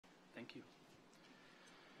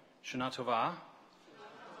Shana Tova.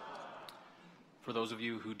 For those of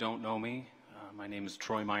you who don't know me, my name is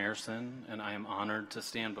Troy Meyerson, and I am honored to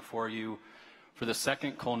stand before you for the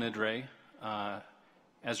second Kol Nidre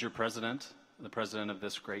as your president, the president of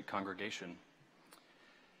this great congregation.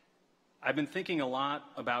 I've been thinking a lot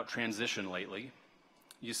about transition lately.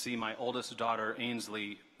 You see, my oldest daughter,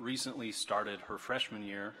 Ainsley, recently started her freshman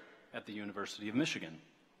year at the University of Michigan.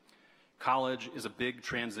 College is a big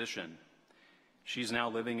transition. She's now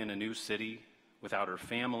living in a new city without her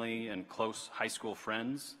family and close high school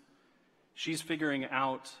friends. She's figuring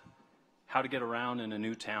out how to get around in a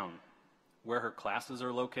new town, where her classes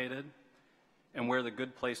are located, and where the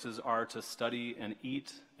good places are to study and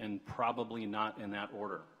eat, and probably not in that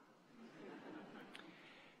order.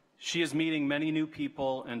 She is meeting many new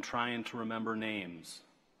people and trying to remember names.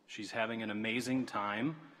 She's having an amazing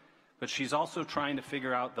time, but she's also trying to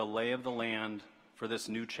figure out the lay of the land for this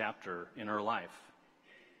new chapter in her life.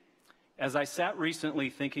 As I sat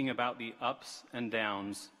recently thinking about the ups and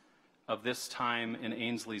downs of this time in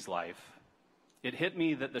Ainsley's life, it hit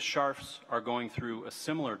me that the Scharfs are going through a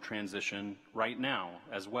similar transition right now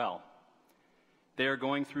as well. They are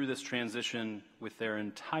going through this transition with their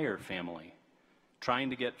entire family,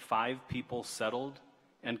 trying to get 5 people settled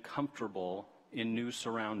and comfortable in new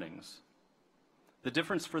surroundings. The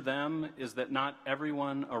difference for them is that not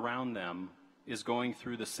everyone around them is going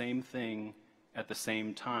through the same thing at the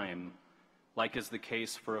same time, like is the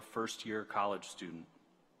case for a first-year college student.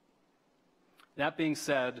 That being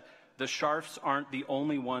said, the Scharfs aren't the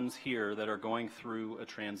only ones here that are going through a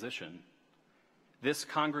transition. This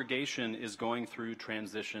congregation is going through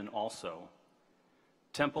transition also.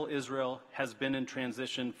 Temple Israel has been in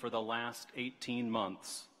transition for the last 18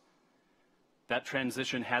 months. That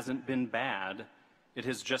transition hasn't been bad, it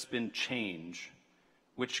has just been change,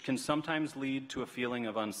 which can sometimes lead to a feeling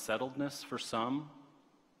of unsettledness for some,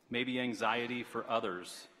 maybe anxiety for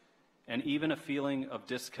others, and even a feeling of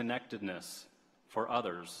disconnectedness for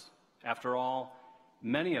others. After all,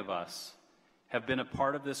 many of us have been a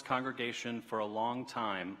part of this congregation for a long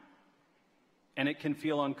time, and it can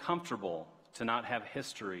feel uncomfortable to not have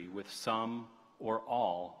history with some or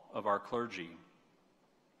all of our clergy.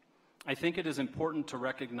 I think it is important to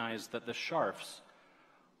recognize that the Scharfs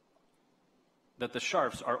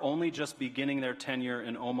are only just beginning their tenure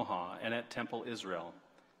in Omaha and at Temple Israel.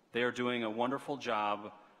 They are doing a wonderful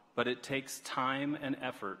job, but it takes time and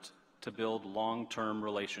effort to build long-term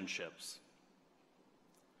relationships.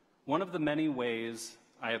 One of the many ways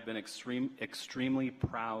I have been extremely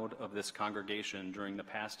proud of this congregation during the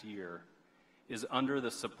past year is under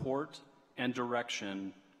the support and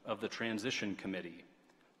direction of the Transition Committee,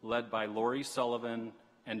 led by Lori Sullivan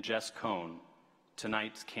and Jess Cohn,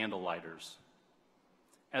 tonight's candlelighters.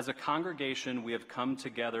 As a congregation, we have come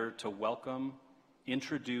together to welcome,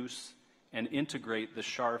 introduce, and integrate the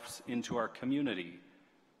Scharfs into our community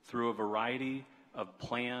through a variety of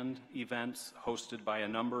planned events hosted by a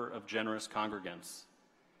number of generous congregants.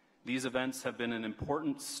 These events have been an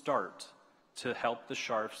important start to help the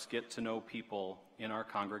Scharfs get to know people in our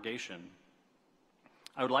congregation.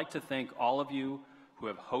 I would like to thank all of you who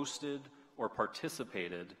have hosted or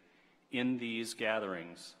participated in these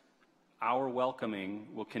gatherings. Our welcoming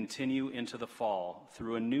will continue into the fall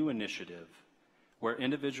through a new initiative where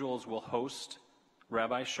individuals will host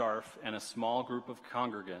Rabbi Scharf and a small group of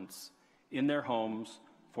congregants in their homes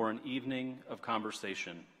for an evening of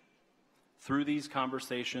conversation. Through these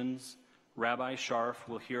conversations, Rabbi Scharf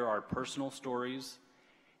will hear our personal stories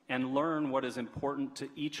and learn what is important to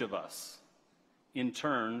each of us. In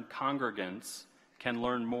turn, congregants can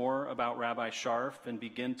learn more about Rabbi Scharf and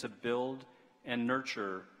begin to build and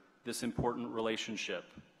nurture this important relationship.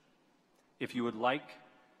 If you would like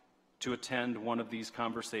to attend one of these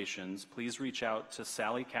conversations, please reach out to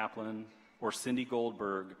Sally Kaplan or Cindy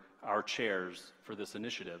Goldberg, our chairs for this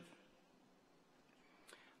initiative.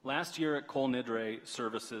 Last year at Kol Nidre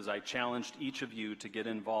services, I challenged each of you to get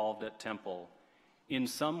involved at Temple in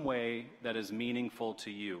some way that is meaningful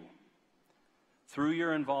to you. Through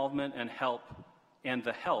your involvement and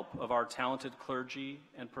the help of our talented clergy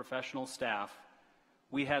and professional staff,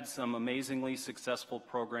 we had some amazingly successful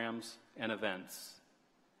programs and events.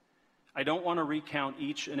 I don't want to recount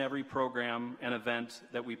each and every program and event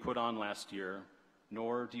that we put on last year,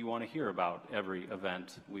 nor do you want to hear about every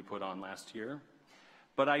event we put on last year.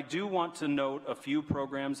 But I do want to note a few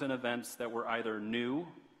programs and events that were either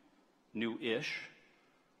new-ish,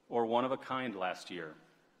 or one of a kind last year.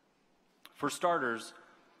 For starters,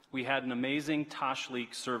 we had an amazing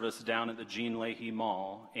Tashlich service down at the Jean Leahy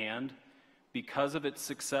Mall, and because of its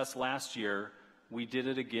success last year, we did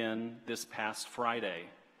it again this past Friday.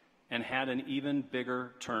 and had an even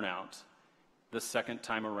bigger turnout the second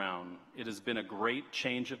time around. It has been a great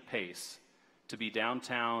change of pace to be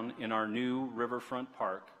downtown in our new riverfront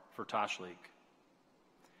park for Tashlik.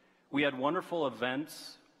 We had wonderful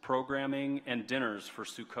events, programming, and dinners for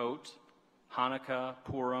Sukkot, Hanukkah,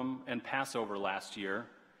 Purim, and Passover last year,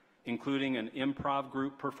 including an improv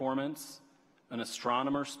group performance, an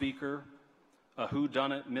astronomer speaker, a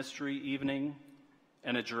whodunit mystery evening,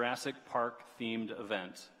 and a Jurassic Park-themed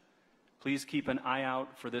event. Please keep an eye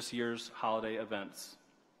out for this year's holiday events.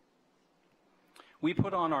 We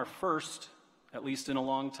put on our first, at least in a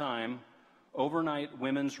long time, overnight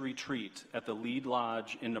women's retreat at the Lead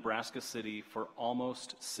Lodge in Nebraska City for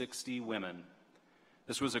almost 60 women.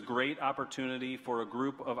 This was a great opportunity for a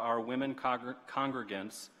group of our women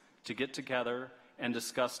congregants to get together and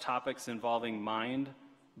discuss topics involving mind,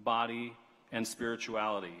 body, and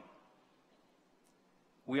spirituality.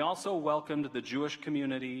 We also welcomed the Jewish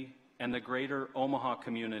community and the greater Omaha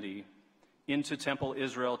community into Temple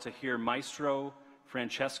Israel to hear Maestro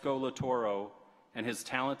Francesco Latoro and his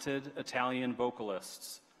talented Italian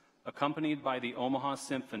vocalists, accompanied by the Omaha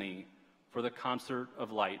Symphony for the Concert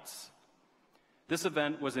of Lights. This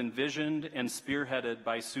event was envisioned and spearheaded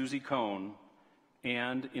by Susie Cohn,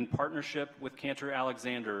 and in partnership with Cantor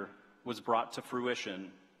Alexander, was brought to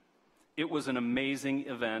fruition. It was an amazing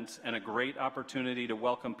event and a great opportunity to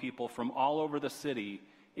welcome people from all over the city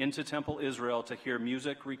into Temple Israel to hear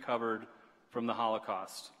music recovered from the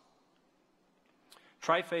Holocaust.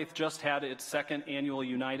 Tri-Faith just had its second annual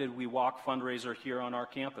United We Walk fundraiser here on our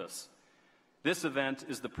campus. This event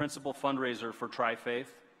is the principal fundraiser for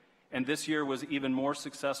Tri-Faith, and this year was even more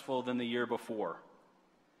successful than the year before.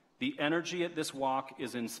 The energy at this walk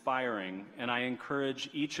is inspiring, and I encourage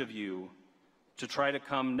each of you to try to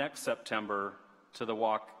come next September to the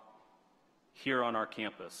walk here on our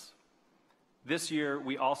campus. This year,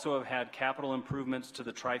 we also have had capital improvements to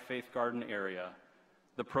the Tri-Faith Garden area.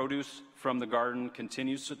 The produce from the garden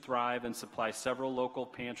continues to thrive and supply several local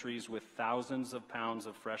pantries with thousands of pounds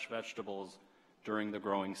of fresh vegetables during the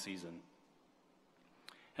growing season.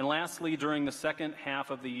 And lastly, during the second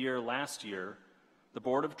half of the year last year, the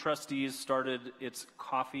Board of Trustees started its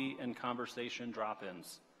coffee and conversation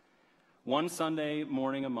drop-ins. One Sunday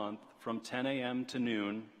morning a month from 10 a.m. to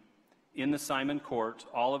noon, in the Simon Court,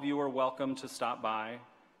 all of you are welcome to stop by,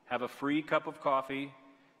 have a free cup of coffee,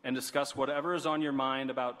 and discuss whatever is on your mind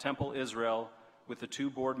about Temple Israel with the two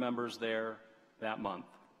board members there that month.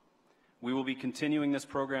 We will be continuing this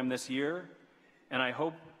program this year, and I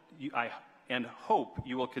hope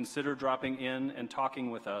you will consider dropping in and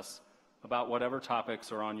talking with us about whatever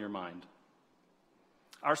topics are on your mind.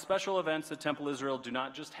 Our special events at Temple Israel do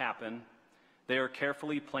not just happen. They are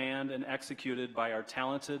carefully planned and executed by our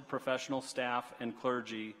talented professional staff and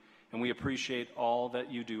clergy, and we appreciate all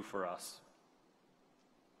that you do for us.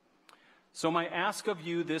 So my ask of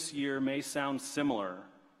you this year may sound similar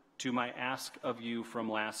to my ask of you from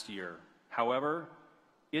last year. However,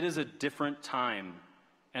 it is a different time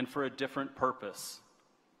and for a different purpose.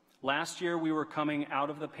 Last year, we were coming out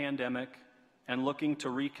of the pandemic and looking to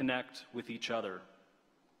reconnect with each other.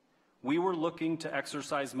 We were looking to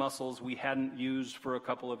exercise muscles we hadn't used for a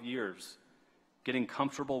couple of years, getting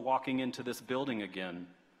comfortable walking into this building again,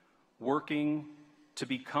 working to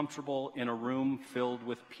be comfortable in a room filled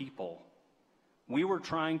with people. We were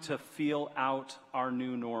trying to feel out our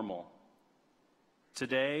new normal.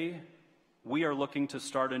 Today, we are looking to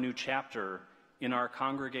start a new chapter in our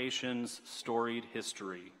congregation's storied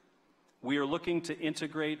history. We are looking to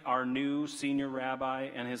integrate our new senior rabbi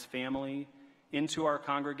and his family into our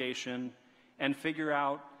congregation and figure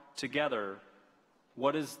out together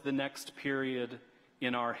what is the next period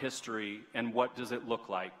in our history and what does it look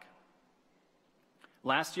like.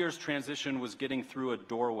 Last year's transition was getting through a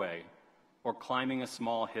doorway or climbing a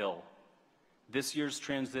small hill. This year's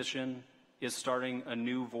transition is starting a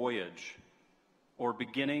new voyage or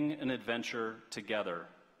beginning an adventure together.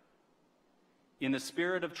 In the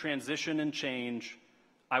spirit of transition and change,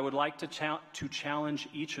 I would like to challenge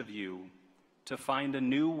each of you to find a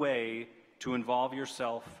new way to involve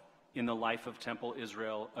yourself in the life of Temple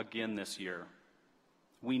Israel again this year.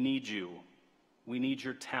 We need you. We need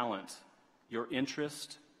your talent, your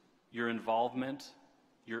interest, your involvement,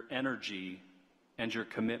 your energy, and your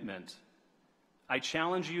commitment. I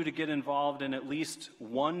challenge you to get involved in at least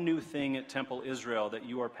one new thing at Temple Israel that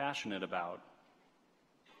you are passionate about.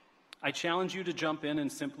 I challenge you to jump in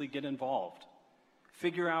and simply get involved.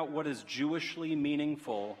 Figure out what is Jewishly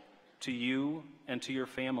meaningful to you and to your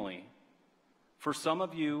family. For some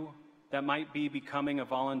of you, that might be becoming a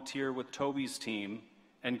volunteer with Toby's team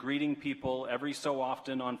and greeting people every so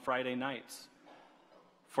often on Friday nights.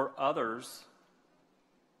 For others,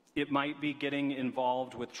 it might be getting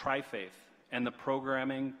involved with Tri-Faith and the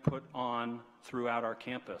programming put on throughout our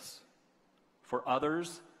campus. For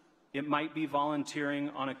others, it might be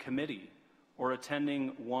volunteering on a committee or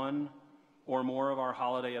attending one or more of our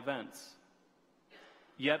holiday events.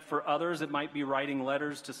 Yet for others, it might be writing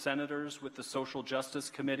letters to senators with the Social Justice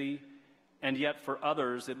Committee, and yet for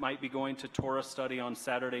others, it might be going to Torah study on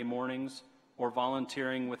Saturday mornings or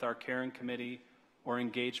volunteering with our Caring Committee or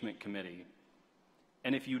Engagement Committee.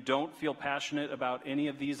 And if you don't feel passionate about any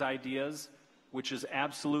of these ideas, which is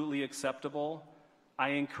absolutely acceptable, I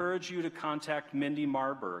encourage you to contact Mindy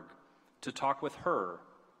Marburg to talk with her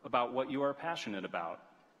about what you are passionate about.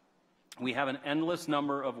 We have an endless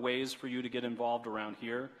number of ways for you to get involved around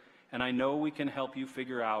here, and I know we can help you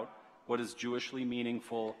figure out what is Jewishly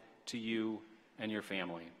meaningful to you and your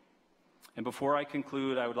family. And before I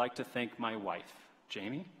conclude, I would like to thank my wife,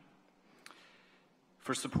 Jamie,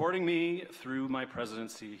 for supporting me through my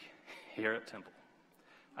presidency here at Temple.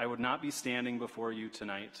 I would not be standing before you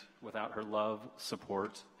tonight without her love,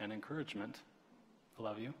 support, and encouragement. I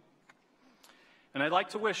love you. And I'd like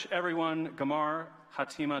to wish everyone Gamar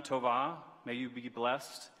Hatima Tova. May you be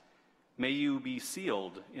blessed. May you be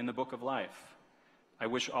sealed in the book of life. I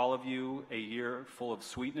wish all of you a year full of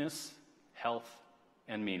sweetness, health,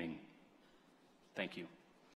 and meaning. Thank you.